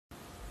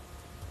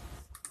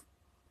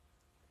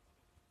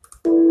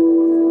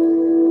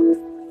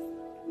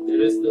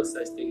no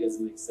such thing as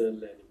an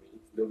external enemy,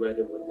 no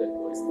matter what that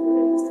voice in your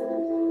head is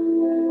telling you.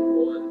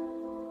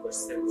 All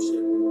perception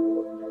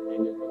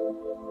of an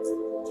enemy is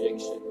a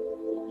projection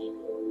of the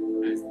ego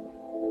as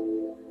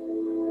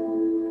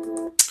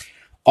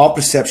the All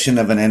perception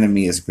of an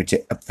enemy is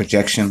a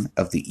projection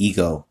of the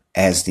ego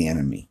as the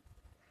enemy.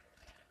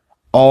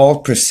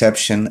 All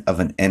perception of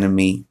an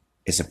enemy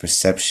is a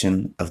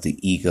perception of the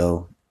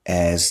ego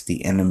as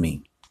the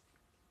enemy.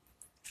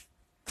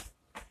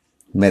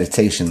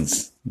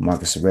 Meditations,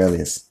 Marcus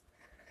Aurelius.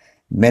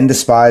 Men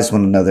despise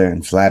one another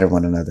and flatter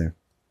one another,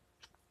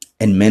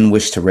 and men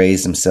wish to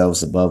raise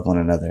themselves above one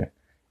another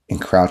and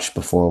crouch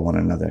before one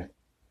another.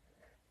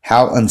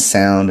 How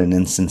unsound and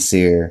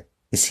insincere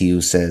is he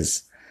who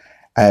says,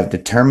 I have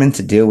determined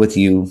to deal with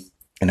you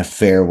in a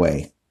fair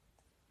way.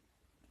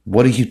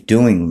 What are you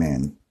doing,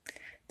 man?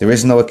 There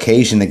is no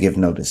occasion to give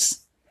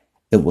notice.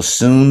 It will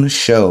soon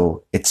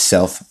show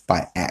itself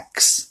by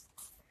acts.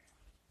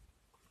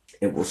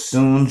 It will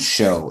soon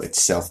show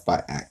itself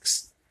by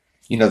acts.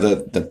 You know,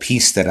 the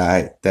piece that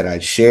I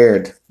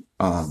shared,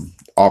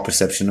 all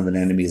perception of an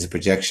enemy is a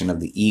projection of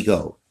the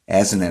ego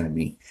as an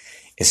enemy,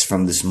 is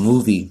from this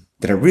movie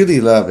that I really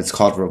love. It's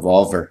called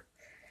Revolver.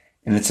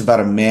 And it's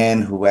about a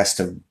man who has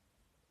to,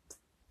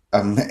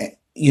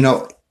 you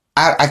know,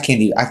 I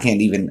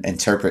can't even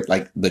interpret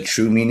like the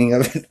true meaning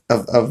of it,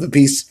 of the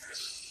piece.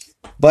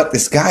 But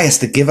this guy has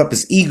to give up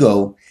his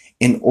ego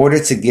in order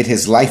to get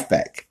his life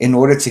back, in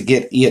order to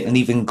get an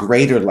even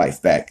greater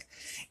life back.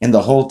 And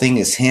the whole thing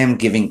is him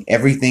giving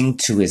everything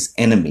to his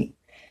enemy.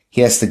 He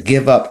has to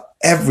give up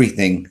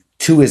everything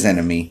to his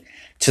enemy,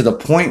 to the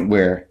point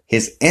where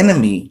his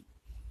enemy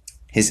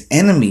is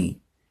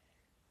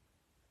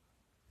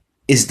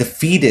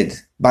defeated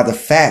by the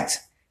fact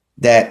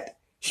that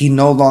he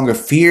no longer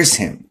fears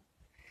him.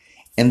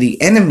 And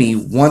the enemy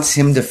wants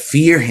him to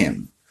fear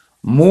him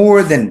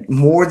more than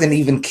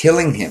even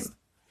killing him.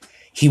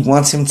 He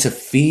wants him to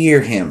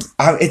fear him.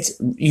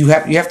 You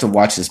have to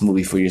watch this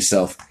movie for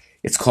yourself.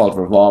 It's called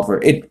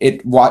Revolver. You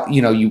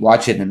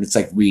watch it and it's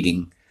like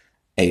reading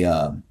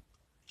a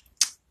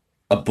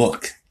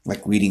book,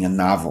 like reading a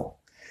novel.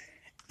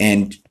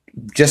 And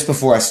just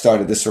before I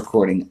started this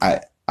recording,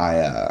 I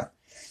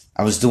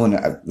was doing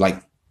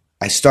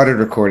I started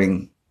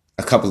recording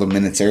a couple of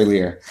minutes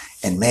earlier,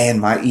 and man,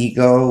 my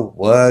ego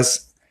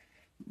was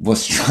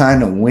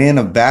trying to win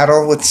a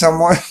battle with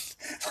someone.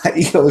 My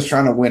ego was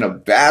trying to win a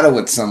battle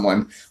with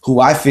someone who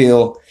I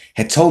feel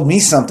had told me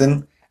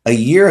something a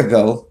year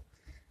ago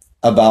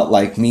about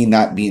like me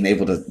not being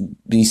able to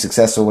be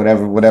successful,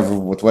 whatever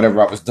with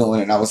whatever I was doing.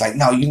 And I was like,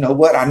 no, you know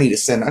what? I need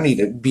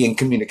to be in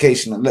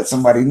communication and let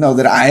somebody know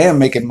that I am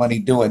making money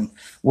doing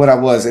what I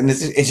was. And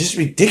it's just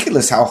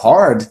ridiculous how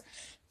hard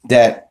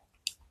that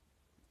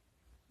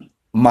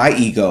my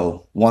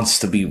ego wants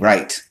to be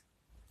right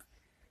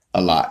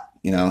a lot.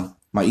 You know,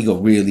 my ego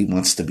really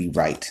wants to be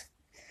right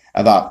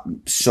about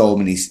so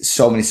many.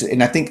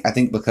 And I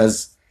think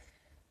because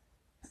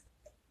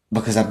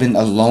I've been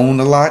alone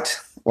a lot,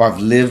 or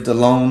I've lived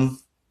alone,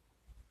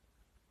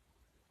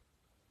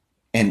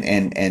 and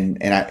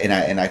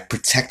I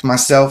protect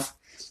myself,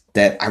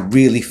 that I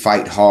really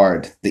fight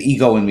hard. The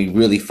ego in me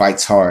really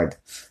fights hard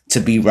to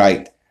be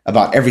right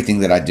about everything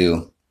that I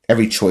do,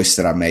 every choice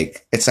that I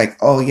make. It's like,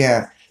 oh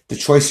yeah, the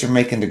choice you're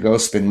making to go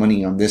spend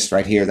money on this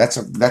right here, that's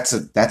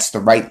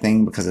the right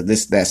thing because of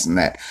this, and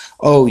that.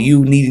 Oh,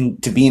 you needing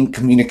to be in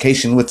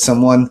communication with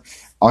someone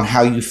on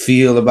how you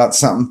feel about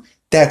something,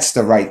 that's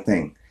the right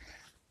thing.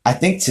 I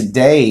think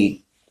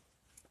today,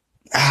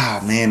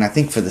 I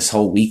think for this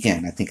whole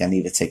weekend, I think I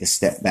need to take a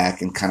step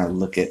back and kind of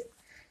look at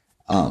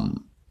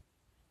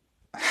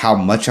how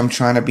much I'm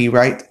trying to be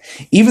right.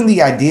 Even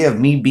the idea of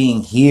me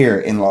being here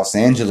in Los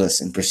Angeles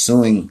and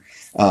pursuing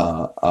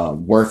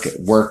work at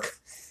work,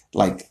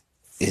 like,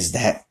 is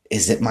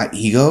it my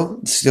ego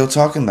still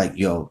talking? Like,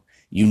 yo,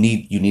 you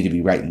need to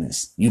be right in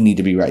this. You need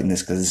to be right in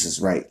this because this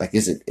is right. Like,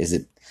 is it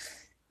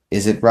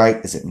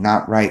right? Is it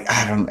not right?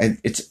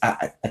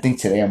 I think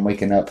today I'm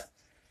waking up.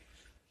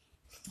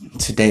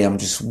 Today I'm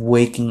just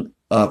waking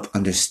up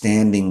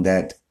understanding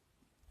that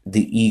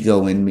the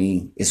ego in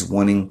me is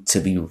wanting to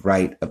be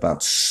right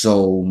about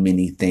so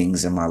many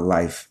things in my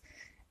life.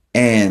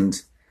 And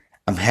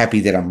I'm happy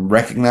that I'm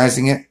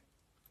recognizing it.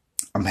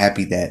 I'm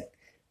happy that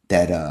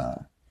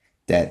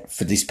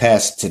for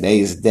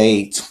today's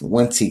day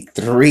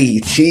 23.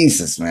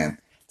 Jesus, man.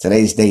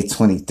 Today's day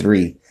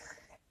 23.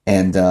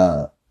 And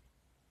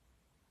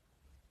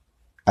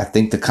I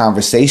think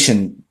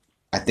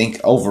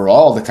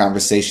overall the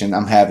conversation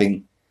I'm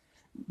having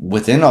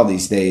within all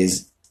these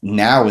days,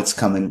 now it's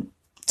coming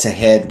to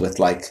head with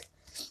like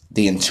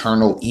the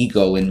internal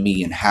ego in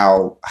me and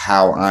how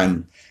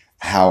I'm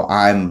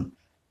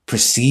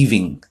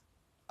perceiving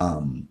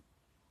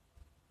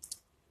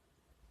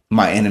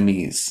my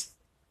enemies.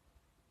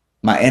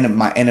 My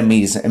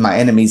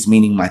enemies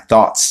meaning my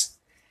thoughts.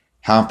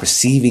 How I'm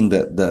perceiving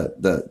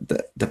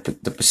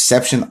the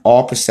perception.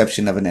 All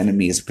perception of an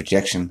enemy is a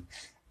projection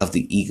of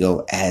the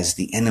ego as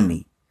the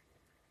enemy.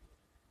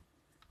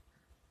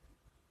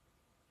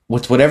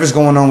 with whatever's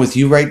going on with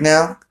you right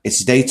now,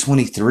 it's day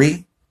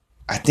 23.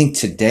 I think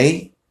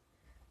today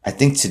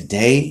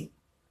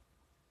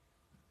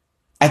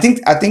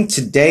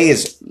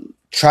is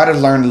try to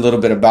learn a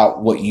little bit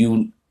about what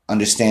you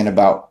understand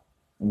about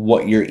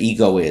what your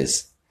ego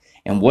is.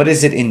 And what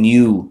is it in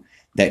you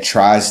that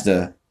tries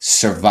to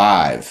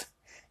survive,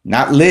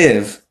 not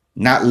live,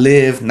 not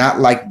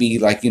like be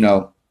like,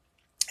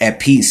 at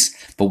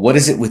peace, but what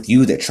is it with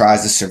you that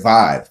tries to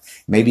survive?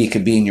 Maybe it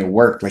could be in your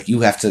work, like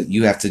you have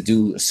to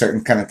do a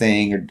certain kind of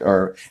thing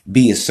or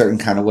be a certain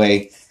kind of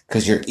way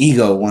because your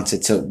ego wants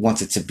it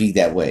to be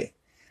that way.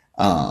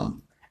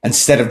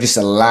 Instead of just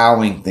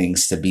allowing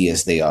things to be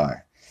as they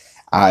are.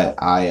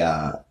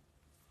 I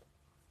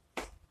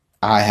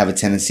have a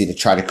tendency to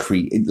try to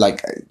create,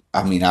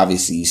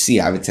 obviously you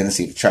see, I have a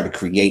tendency to try to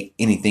create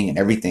anything and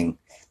everything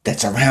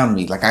that's around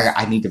me. Like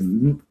I need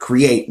to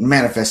create,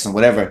 manifest and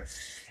whatever.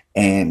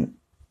 And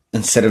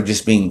instead of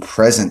just being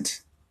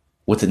present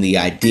within the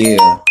idea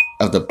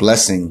of the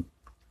blessing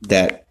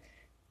that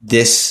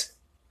this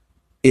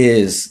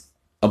is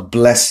a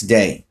blessed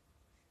day.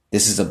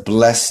 This is a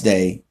blessed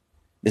day.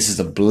 This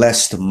is a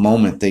blessed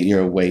moment that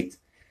you're awake.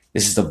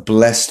 This is a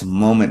blessed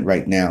moment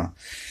right now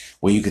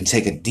where you can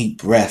take a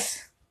deep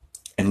breath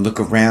and look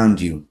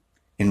around you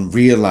and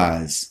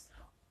realize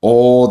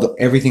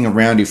everything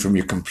around you, from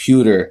your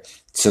computer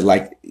to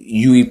like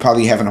you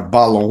probably having a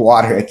bottle of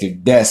water at your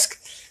desk,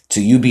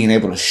 to you being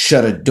able to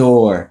shut a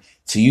door,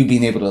 to you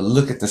being able to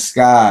look at the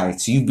sky,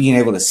 to you being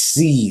able to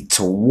see,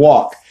 to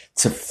walk,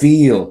 to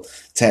feel,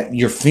 to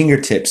your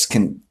fingertips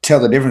can tell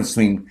the difference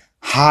between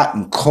hot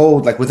and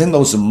cold. Like within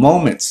those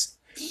moments,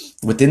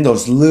 within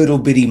those little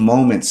bitty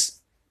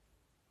moments,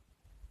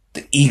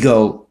 the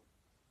ego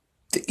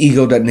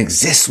doesn't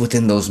exist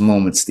within those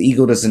moments. The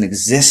ego doesn't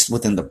exist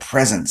within the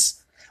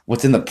presence,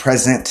 within the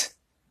present.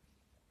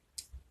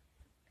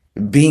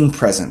 Being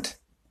present.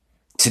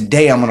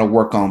 Today I'm going to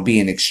work on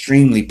being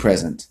extremely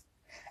present.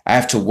 I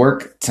have to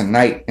work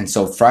tonight, and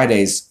so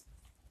Fridays,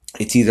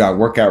 it's either I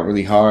work out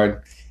really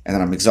hard and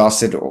then I'm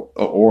exhausted,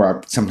 or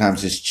I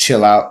sometimes just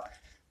chill out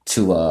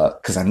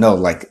because I know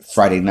like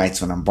Friday nights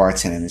when I'm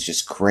bartending, it's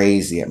just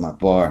crazy at my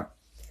bar.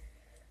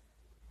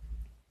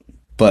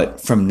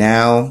 But from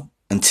now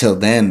until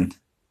then,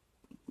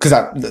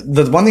 because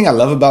the one thing I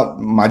love about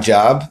my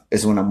job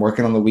is when I'm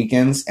working on the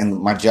weekends, and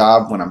my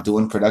job when I'm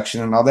doing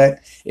production and all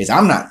that, is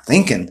I'm not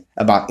thinking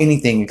about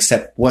anything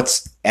except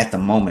what's at the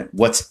moment,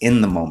 what's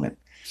in the moment,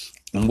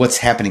 and what's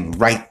happening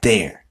right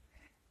there.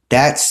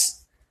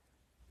 That's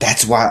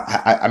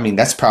why, I mean,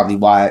 that's probably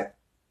why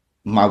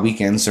my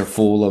weekends are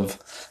full of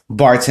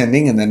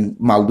bartending, and then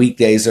my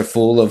weekdays are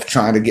full of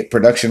trying to get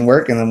production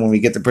work. And then when we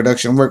get the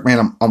production work, man,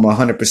 I'm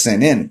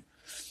 100% in.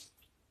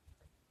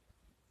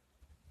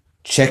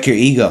 Check your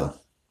ego.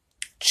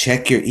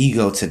 Check your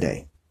ego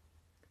today.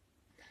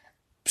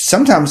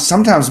 Sometimes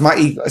my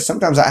ego,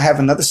 sometimes I have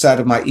another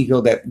side of my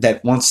ego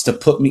that wants to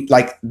put me,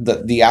 like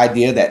the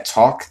idea, that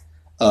talk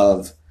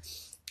of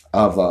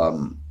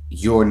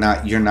you're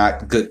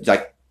not good,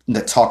 like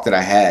the talk that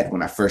I had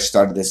when I first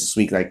started this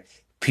week, like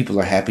people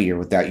are happier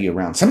without you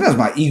around. Sometimes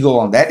my ego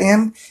on that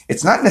end,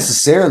 it's not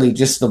necessarily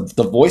just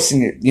the voice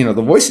in your,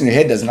 the voice in your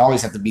head doesn't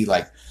always have to be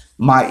like,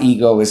 my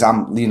ego is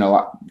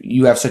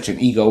you have such an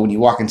ego. When you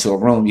walk into a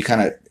room, you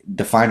kind of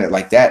define it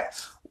like that.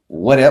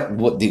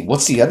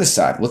 What's the other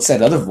side? What's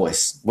that other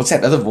voice? What's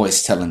that other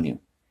voice telling you?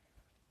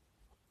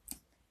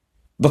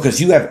 Because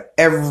you have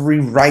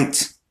every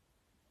right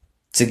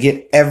to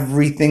get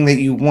everything that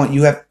you want.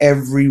 You have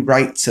every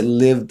right to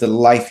live the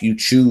life you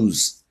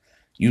choose.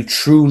 You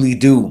truly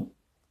do.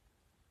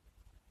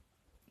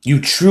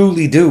 You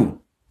truly do.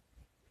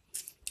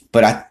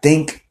 But I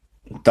think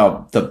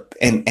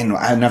and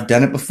I've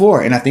done it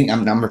before, and I think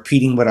I'm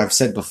repeating what I've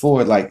said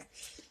before, like,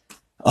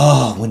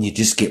 when you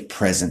just get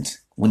present,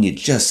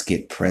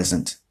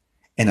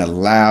 and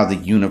allow the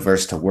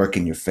universe to work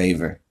in your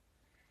favor,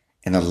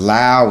 and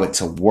allow it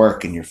to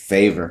work in your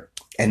favor.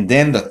 And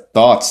then the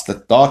thoughts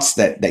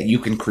that you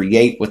can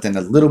create within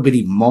a little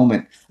bitty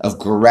moment of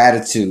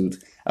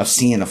gratitude, of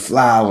seeing a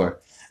flower,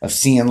 of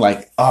seeing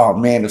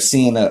of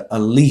seeing a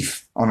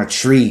leaf on a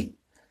tree.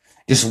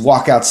 Just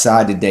walk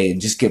outside today and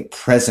just get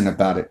present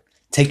about it.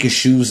 Take your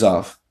shoes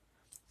off.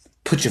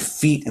 Put your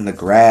feet in the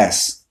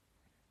grass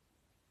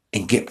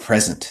and get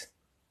present.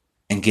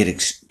 And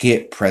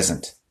get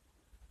present.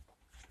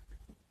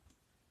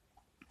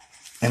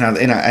 And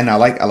I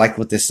like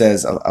what this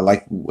says. I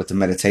like what the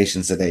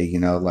meditations today,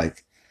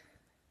 like,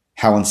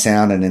 how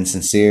unsound and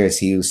insincere is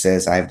he who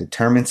says, I have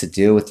determined to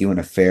deal with you in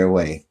a fair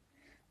way.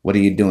 What are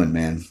you doing,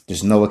 man?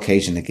 There's no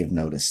occasion to give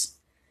notice.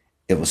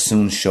 It will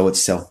soon show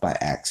itself by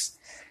acts.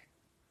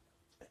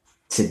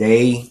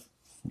 Today,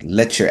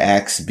 let your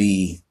acts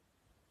be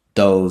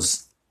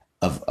those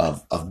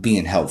of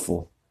being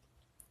helpful,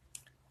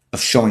 of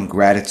showing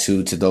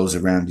gratitude to those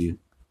around you,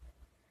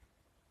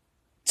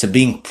 to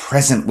being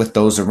present with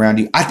those around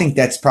you. I think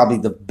that's probably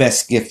the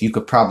best gift you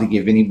could probably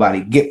give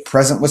anybody. Get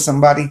present with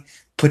somebody.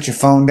 Put your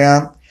phone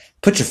down.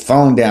 Put your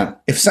phone down.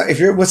 If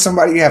you're with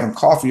somebody, you're having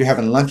coffee, you're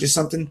having lunch or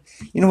something,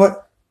 you know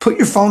what? Put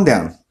your phone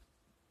down.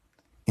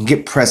 and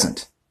get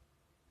present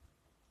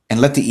and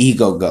let the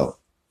ego go.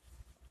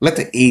 Let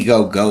the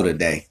ego go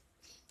today.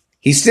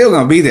 He's still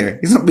going to be there.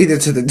 He's going to be there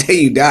to the day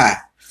you die.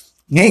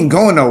 He ain't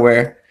going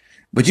nowhere,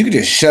 but you can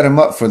just shut him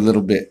up for a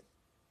little bit.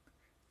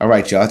 All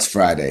right, y'all, it's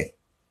Friday.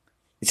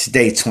 It's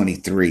day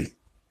 23.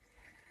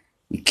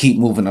 We keep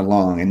moving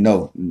along. And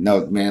no,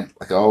 man,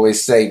 like I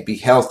always say, be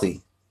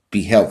healthy,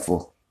 be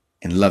helpful,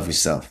 and love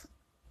yourself.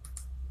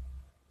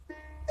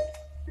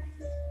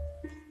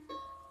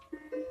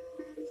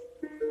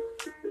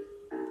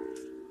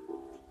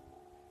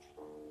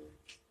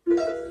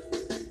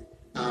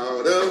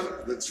 Out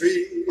of the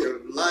tree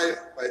of life,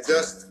 I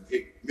just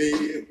picked me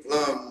a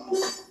plum.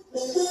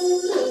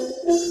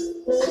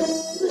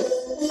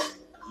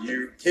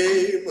 You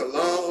came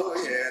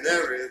along and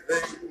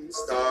everything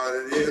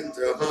started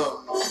into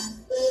hum.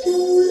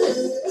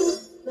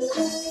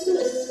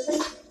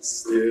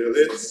 Still,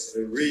 it's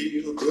a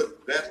real good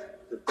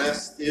bet. The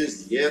best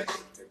is yet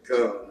to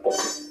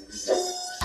come.